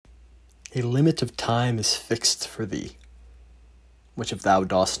A limit of time is fixed for thee, which if thou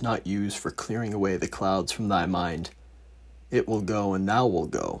dost not use for clearing away the clouds from thy mind, it will go and thou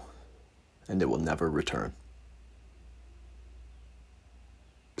wilt go, and it will never return.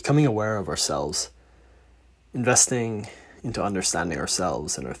 Becoming aware of ourselves, investing into understanding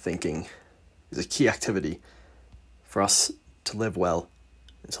ourselves and our thinking is a key activity for us to live well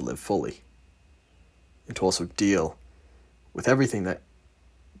and to live fully, and to also deal with everything that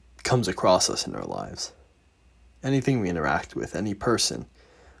comes across us in our lives. Anything we interact with, any person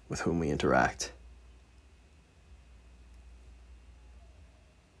with whom we interact.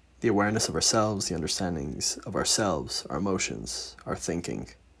 The awareness of ourselves, the understandings of ourselves, our emotions, our thinking,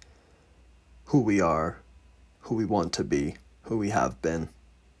 who we are, who we want to be, who we have been.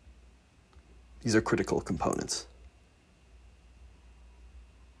 These are critical components.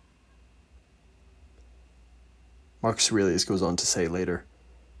 Marcus Aurelius goes on to say later,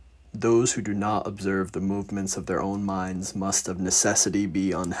 "Those who do not observe the movements of their own minds must of necessity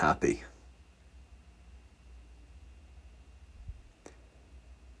be unhappy."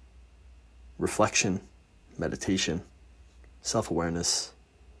 Reflection, meditation, self-awareness,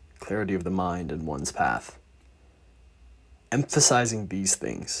 clarity of the mind and one's path. Emphasizing these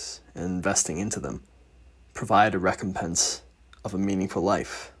things and investing into them provide a recompense of a meaningful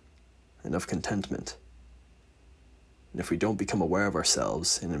life and of contentment. And if we don't become aware of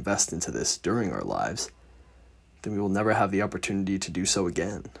ourselves and invest into this during our lives, then we will never have the opportunity to do so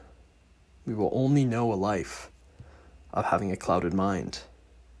again. We will only know a life of having a clouded mind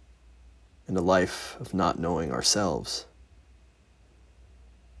and a life of not knowing ourselves.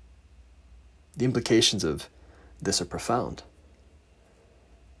 The implications of this are profound.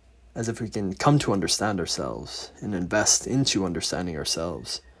 As if we can come to understand ourselves and invest into understanding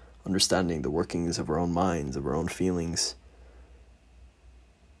ourselves, understanding the workings of our own minds, of our own feelings,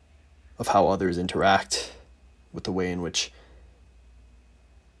 of how others interact with the way in which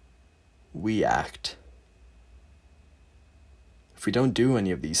we act. If we don't do any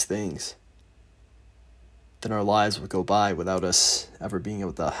of these things, then our lives will go by without us ever being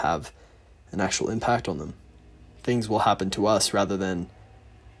able to have an actual impact on them. Things will happen to us rather than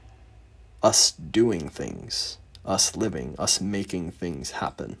us doing things, us living, us making things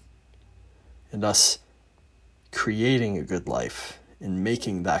happen. And us creating a good life and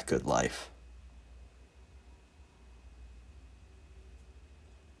making that good life.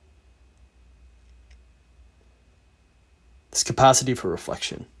 This capacity for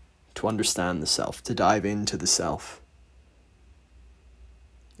reflection, to understand the self, to dive into the self,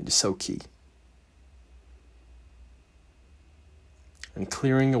 it is so key. And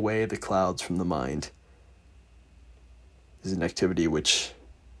clearing away the clouds from the mind is an activity which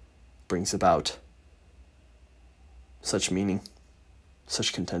brings about such meaning,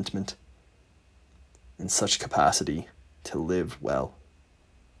 such contentment, and such capacity to live well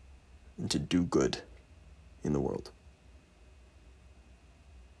and to do good in the world.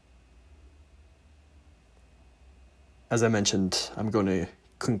 As I mentioned, I'm going to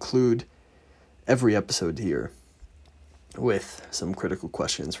conclude every episode here with some critical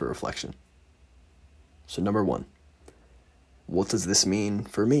questions for reflection. So 1, what does this mean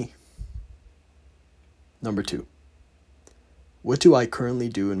for me? 2, what do I currently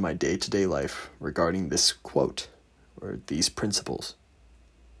do in my day-to-day life regarding this quote or these principles?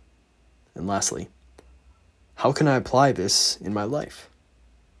 And lastly, how can I apply this in my life?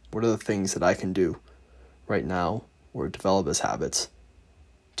 What are the things that I can do right now or develop as habits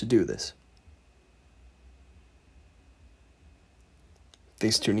to do this?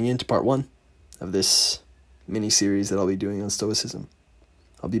 Thanks for tuning in to part 1 of this mini-series that I'll be doing on Stoicism.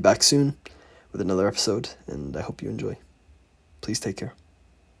 I'll be back soon with another episode, and I hope you enjoy. Please take care.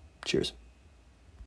 Cheers.